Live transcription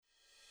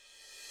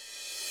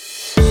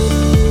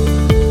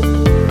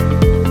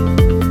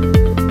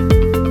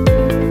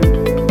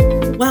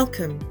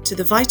to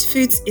the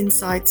VitaFoods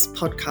Insights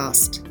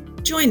podcast.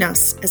 Join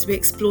us as we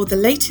explore the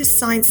latest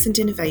science and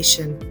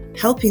innovation,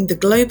 helping the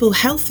global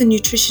health and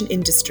nutrition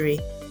industry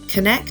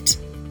connect,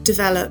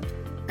 develop,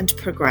 and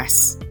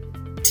progress.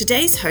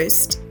 Today's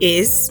host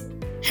is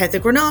Heather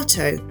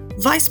Granato,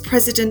 Vice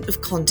President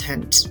of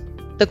Content.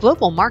 The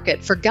global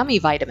market for gummy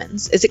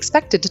vitamins is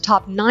expected to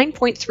top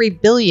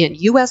 $9.3 billion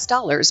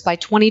by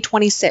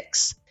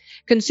 2026.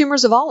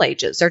 Consumers of all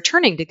ages are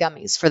turning to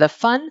gummies for the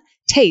fun,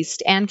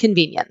 taste, and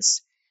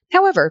convenience.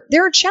 However,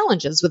 there are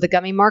challenges with the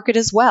gummy market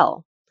as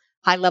well.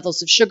 High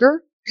levels of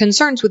sugar,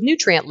 concerns with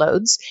nutrient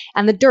loads,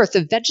 and the dearth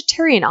of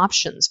vegetarian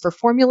options for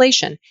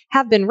formulation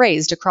have been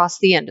raised across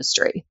the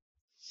industry.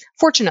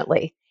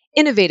 Fortunately,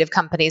 innovative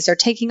companies are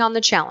taking on the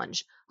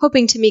challenge,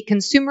 hoping to meet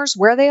consumers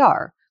where they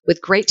are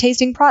with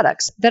great-tasting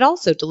products that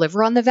also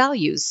deliver on the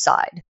values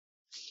side.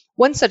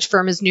 One such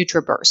firm is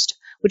Nutriburst,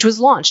 which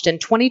was launched in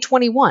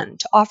 2021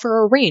 to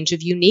offer a range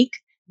of unique,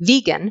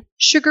 vegan,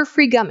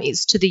 sugar-free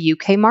gummies to the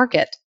UK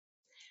market.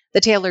 The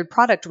tailored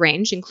product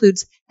range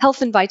includes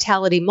Health and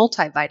Vitality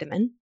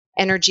Multivitamin,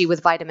 Energy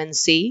with Vitamin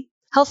C,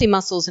 Healthy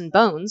Muscles and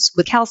Bones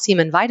with Calcium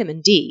and Vitamin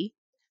D,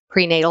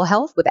 Prenatal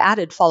Health with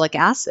added folic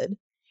acid,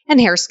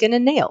 and Hair, Skin,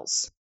 and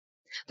Nails.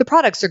 The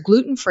products are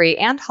gluten-free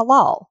and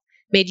halal,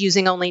 made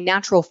using only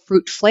natural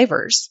fruit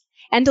flavors,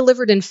 and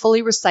delivered in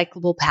fully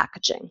recyclable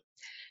packaging.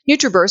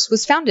 Nutriburst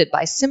was founded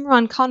by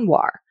Simran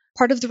Kanwar,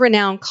 part of the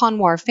renowned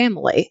Kanwar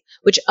family,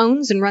 which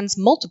owns and runs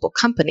multiple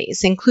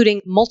companies, including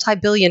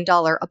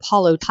multi-billion-dollar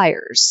Apollo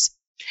Tires.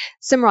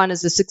 Simran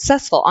is a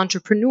successful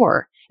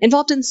entrepreneur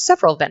involved in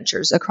several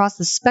ventures across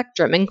the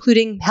spectrum,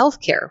 including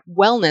healthcare,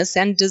 wellness,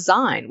 and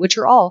design, which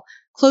are all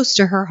close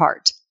to her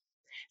heart.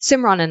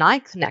 Simran and I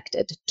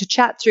connected to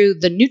chat through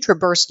the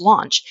Nutriburst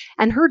launch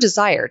and her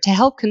desire to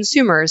help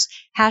consumers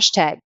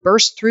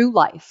 #burst through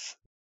life.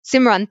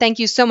 Simran, thank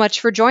you so much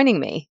for joining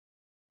me.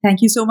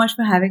 Thank you so much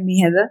for having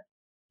me, Heather.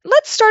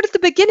 Let's start at the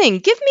beginning.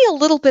 Give me a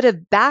little bit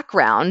of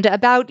background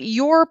about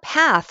your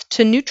path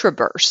to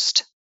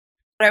Nutriburst.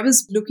 I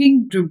was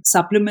looking to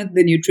supplement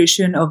the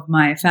nutrition of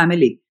my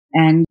family,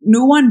 and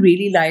no one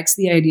really likes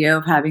the idea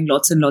of having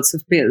lots and lots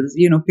of pills.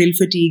 Pill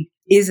fatigue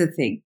is a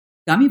thing.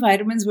 Gummy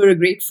vitamins were a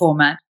great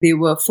format. They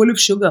were full of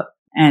sugar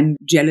and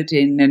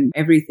gelatin and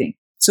everything.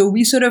 So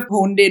we sort of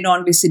honed in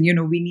on, listen,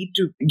 we need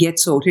to get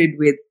sorted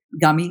with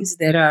gummies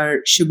that are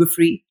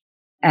sugar-free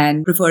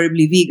and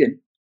preferably vegan,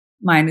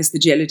 minus the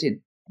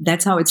gelatin.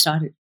 That's how it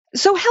started.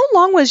 So how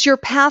long was your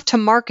path to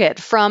market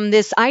from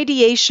this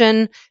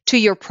ideation to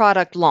your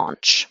product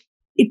launch?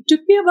 It took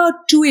me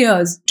about 2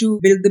 years to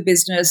build the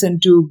business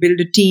and to build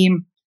a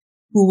team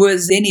who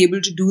was then able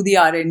to do the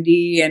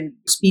R&D and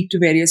speak to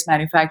various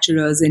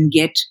manufacturers and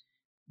get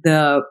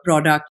the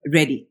product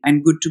ready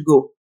and good to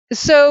go.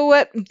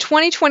 So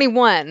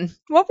 2021,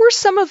 what were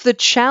some of the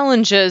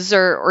challenges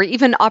or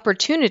even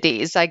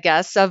opportunities, I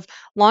guess, of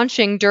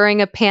launching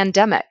during a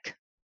pandemic?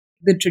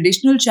 The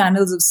traditional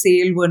channels of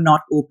sale were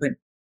not open.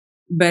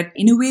 But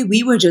in a way,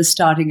 we were just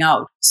starting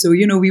out. So,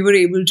 we were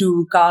able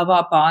to carve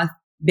our path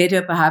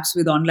better perhaps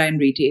with online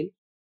retail.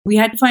 We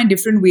had to find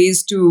different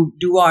ways to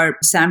do our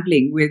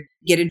sampling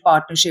get in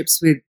partnerships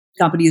with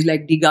companies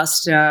like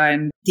Degusta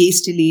and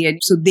Tastily, and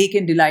so they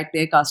can delight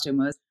their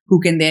customers who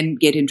can then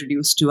get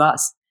introduced to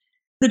us.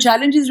 The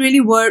challenges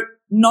really were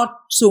not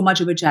so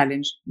much of a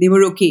challenge. They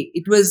were okay.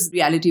 It was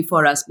reality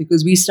for us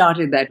because we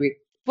started that way.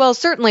 Well,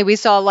 certainly we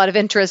saw a lot of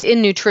interest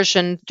in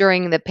nutrition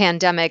during the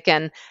pandemic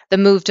and the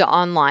move to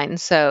online.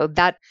 So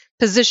that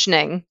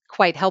positioning,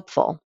 quite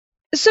helpful.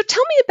 So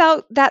tell me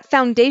about that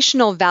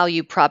foundational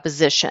value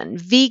proposition,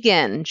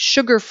 vegan,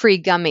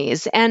 sugar-free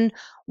gummies, and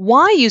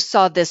why you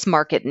saw this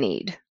market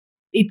need.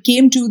 It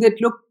came to that,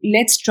 look,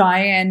 let's try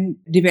and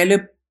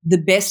develop the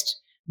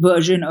best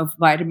version of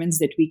vitamins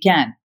that we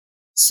can.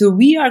 So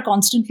we are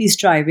constantly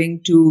striving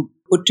to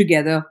put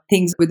together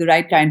things with the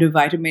right kind of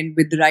vitamin,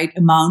 with the right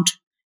amount.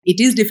 It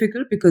is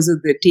difficult because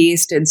of the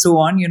taste and so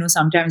on.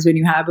 Sometimes when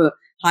you have a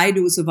high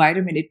dose of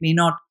vitamin, it may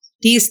not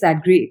taste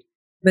that great.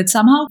 But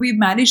somehow we've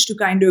managed to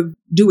kind of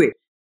do it.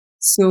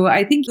 So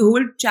I think the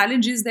whole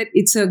challenge is that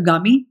it's a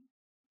gummy.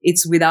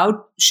 It's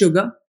without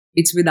sugar.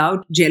 It's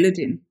without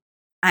gelatin.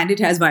 And it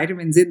has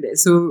vitamins in there.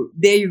 So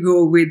there you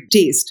go with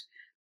taste.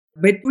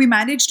 But we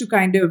managed to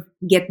kind of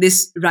get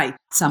this right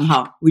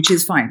somehow, which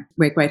is fine.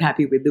 We're quite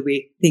happy with the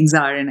way things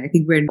are. And I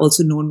think we're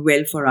also known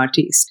well for our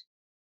taste.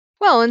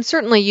 Well, and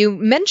certainly you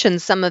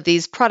mentioned some of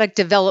these product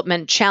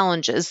development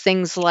challenges,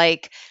 things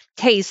like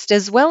taste,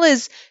 as well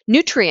as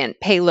nutrient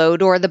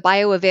payload or the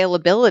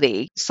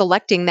bioavailability,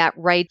 selecting that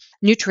right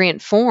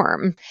nutrient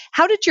form.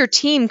 How did your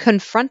team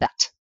confront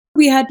that?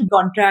 We had to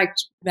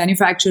contract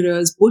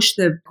manufacturers, push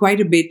them quite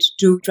a bit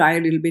to try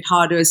a little bit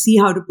harder, see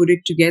how to put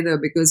it together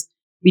because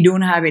we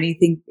don't have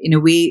anything in a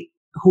way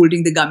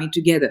holding the gummy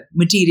together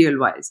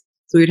material-wise.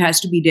 So it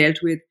has to be dealt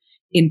with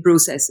in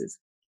processes.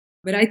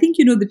 But I think,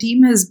 the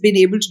team has been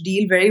able to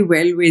deal very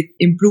well with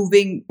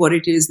improving what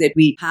it is that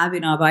we have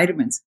in our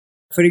vitamins.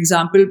 For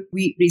example,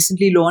 we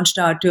recently launched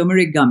our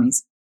turmeric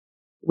gummies.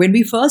 When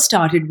we first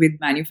started with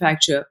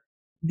manufacture,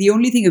 the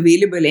only thing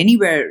available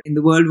anywhere in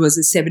the world was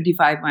a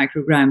 75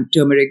 microgram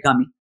turmeric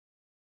gummy.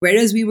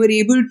 Whereas we were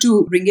able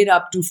to bring it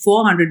up to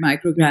 400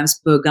 micrograms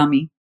per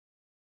gummy.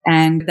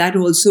 And that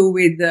also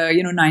with,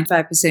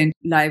 95%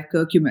 live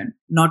curcumin,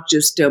 not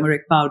just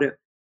turmeric powder.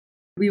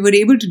 We were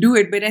able to do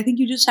it, but I think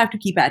you just have to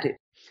keep at it.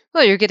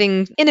 Well, you're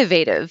getting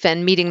innovative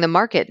and meeting the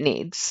market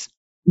needs.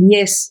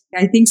 Yes,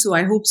 I think so.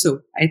 I hope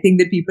so. I think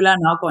that people are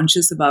now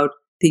conscious about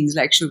things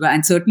like sugar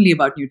and certainly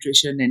about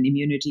nutrition and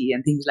immunity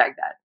and things like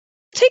that.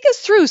 Take us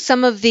through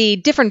some of the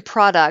different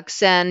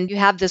products, and you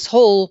have this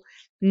whole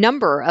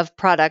number of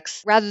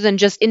products rather than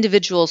just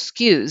individual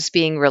SKUs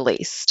being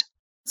released.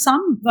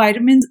 Some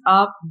vitamins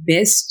are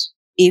best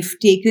if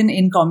taken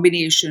in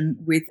combination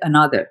with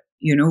another,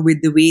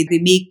 with the way they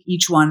make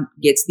each one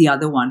gets the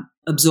other one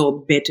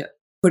absorbed better.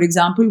 For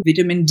example,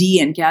 vitamin D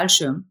and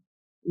calcium,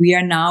 we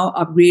are now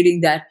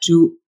upgrading that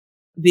to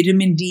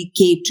vitamin D,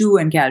 K2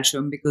 and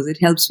calcium because it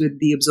helps with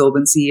the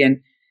absorbency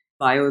and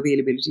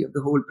bioavailability of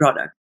the whole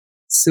product.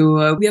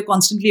 So we are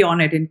constantly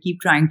on it and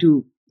keep trying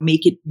to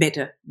make it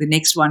better. The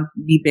next one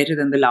be better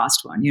than the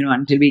last one,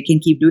 until we can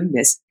keep doing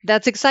this.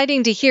 That's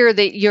exciting to hear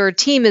that your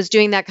team is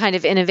doing that kind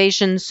of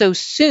innovation so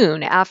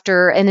soon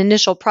after an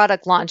initial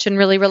product launch and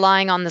really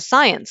relying on the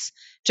science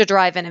to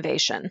drive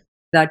innovation.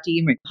 That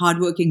team, a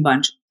hardworking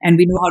bunch, and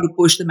we know how to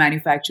push the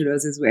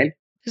manufacturers as well.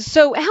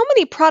 So how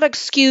many product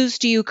SKUs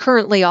do you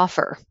currently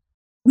offer?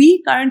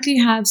 We currently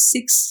have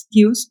 6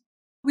 SKUs.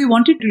 We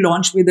wanted to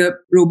launch with a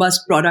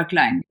robust product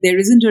line. There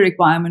isn't a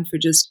requirement for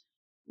just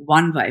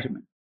one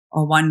vitamin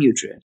or one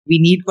nutrient. We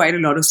need quite a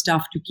lot of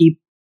stuff to keep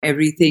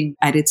everything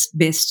at its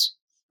best.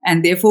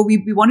 And therefore,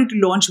 we wanted to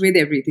launch with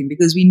everything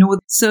because we know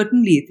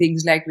certainly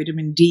things like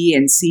vitamin D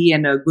and C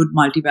and a good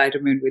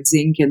multivitamin with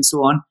zinc and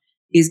so on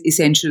is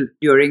essential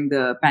during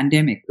the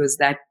pandemic because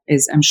that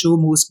is, I'm sure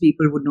most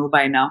people would know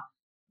by now,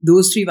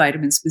 those 3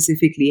 vitamins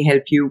specifically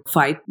help you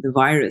fight the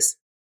virus.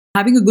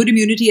 Having a good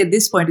immunity at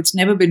this point, it's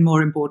never been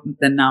more important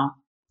than now.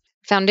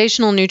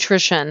 Foundational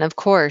nutrition, of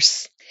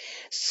course.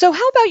 So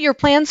how about your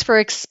plans for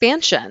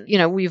expansion?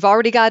 We've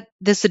already got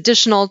this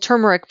additional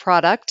turmeric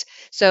product,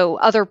 so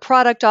other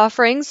product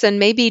offerings and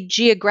maybe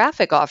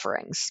geographic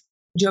offerings.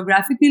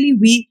 Geographically,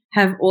 we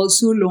have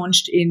also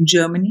launched in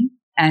Germany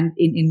and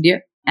in India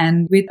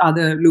and with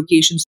other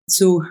locations.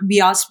 So we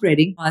are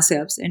spreading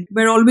ourselves and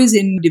we're always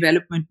in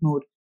development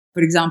mode.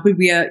 For example,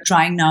 we are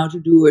trying now to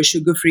do a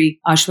sugar-free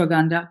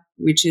ashwagandha,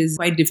 which is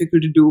quite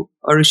difficult to do,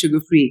 or a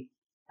sugar-free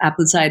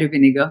apple cider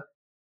vinegar,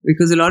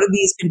 because a lot of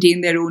these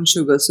contain their own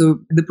sugar. So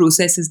the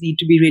processes need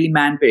to be really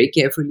manned very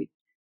carefully.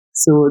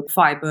 So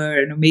fiber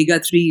and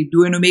omega-3,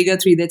 do an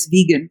omega-3 that's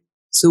vegan,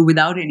 so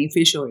without any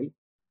fish oil.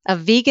 A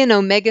vegan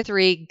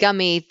omega-3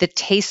 gummy that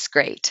tastes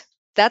great.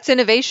 That's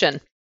innovation.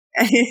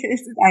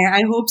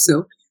 I hope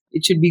so.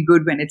 It should be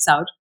good when it's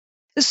out.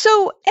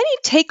 So, any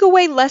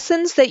takeaway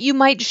lessons that you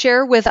might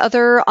share with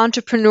other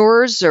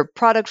entrepreneurs or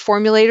product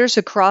formulators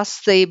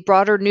across the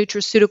broader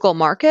nutraceutical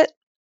market?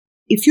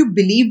 If you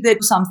believe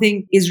that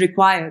something is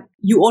required,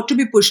 you ought to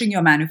be pushing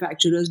your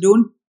manufacturers.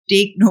 Don't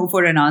take no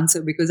for an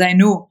answer because I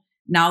know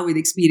now with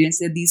experience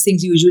that these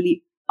things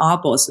usually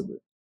are possible,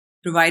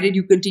 provided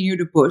you continue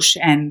to push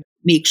and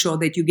make sure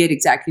that you get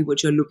exactly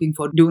what you're looking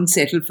for. Don't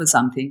settle for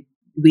something.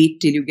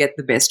 Wait till you get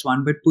the best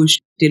one, but push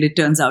till it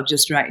turns out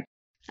just right.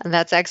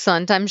 That's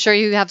excellent. I'm sure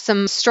you have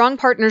some strong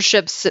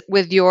partnerships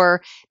with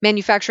your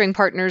manufacturing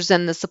partners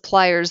and the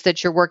suppliers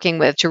that you're working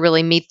with to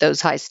really meet those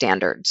high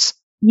standards.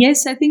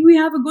 Yes, I think we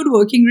have a good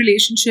working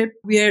relationship.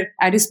 We're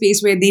at a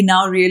space where they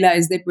now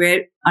realize that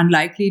we're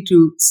unlikely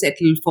to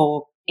settle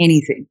for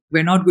anything.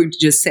 We're not going to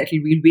just settle.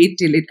 We'll wait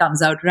till it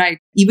comes out right.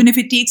 Even if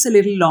it takes a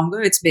little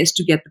longer, it's best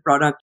to get the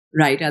product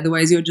right.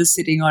 Otherwise, you're just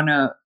sitting on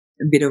a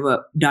bit of a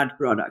dud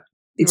product.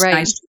 It's Right.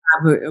 nice to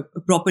have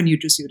a proper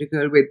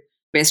nutraceutical with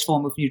best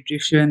form of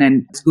nutrition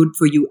and as good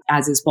for you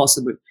as is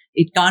possible.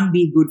 It can't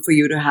be good for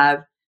you to have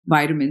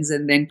vitamins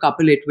and then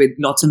couple it with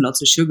lots and lots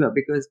of sugar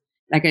because,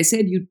 like I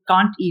said, you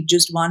can't eat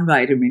just one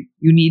vitamin.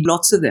 You need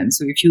lots of them.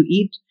 So if you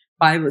eat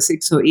 5 or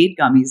 6 or 8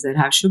 gummies that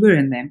have sugar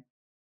in them,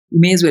 you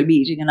may as well be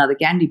eating another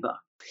candy bar.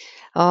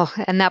 Oh,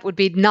 and that would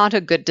be not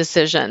a good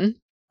decision.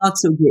 Not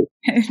so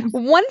great.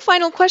 One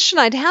final question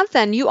I'd have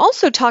then. You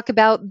also talk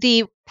about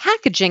the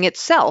packaging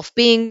itself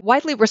being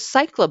widely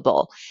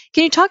recyclable.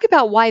 Can you talk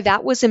about why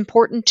that was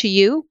important to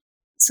you?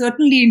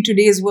 Certainly in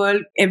today's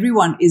world,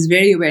 everyone is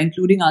very aware,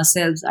 including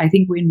ourselves. I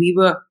think when we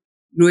were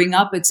growing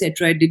up,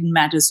 etc., it didn't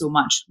matter so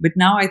much. But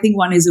now I think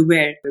one is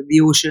aware of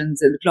the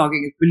oceans and the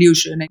clogging of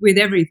pollution and with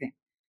everything.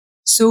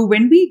 So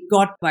when we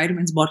got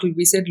vitamins bottled,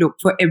 we said, look,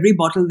 for every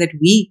bottle that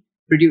we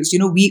produce,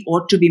 we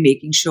ought to be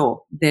making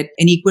sure that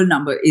an equal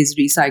number is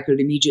recycled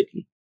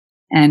immediately.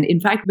 And in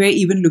fact, we're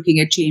even looking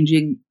at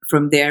changing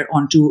from there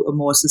onto a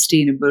more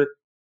sustainable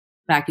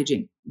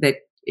packaging that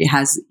it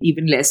has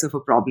even less of a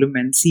problem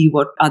and see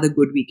what other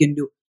good we can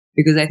do.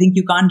 Because I think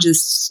you can't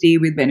just stay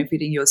with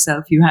benefiting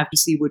yourself. You have to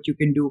see what you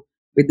can do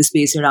with the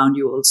space around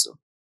you also.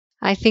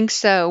 I think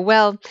so.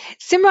 Well,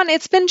 Simran,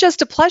 it's been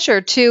just a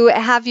pleasure to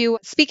have you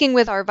speaking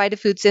with our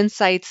VitaFoods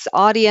Insights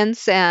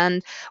audience,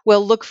 and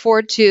we'll look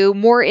forward to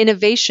more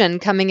innovation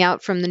coming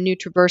out from the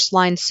Nutriburst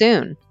line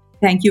soon.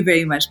 Thank you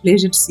very much.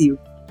 Pleasure to see you.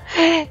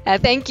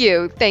 Thank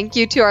you. Thank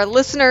you to our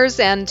listeners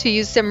and to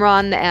you,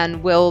 Simran,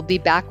 and we'll be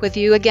back with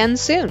you again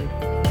soon.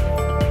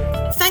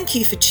 Thank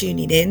you for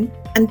tuning in,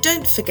 and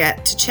don't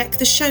forget to check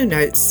the show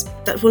notes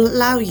that will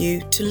allow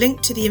you to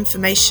link to the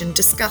information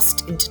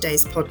discussed in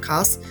today's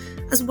podcast,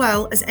 as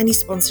well as any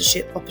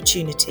sponsorship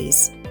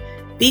opportunities.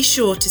 Be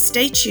sure to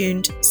stay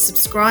tuned,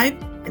 subscribe,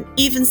 and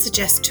even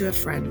suggest to a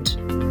friend.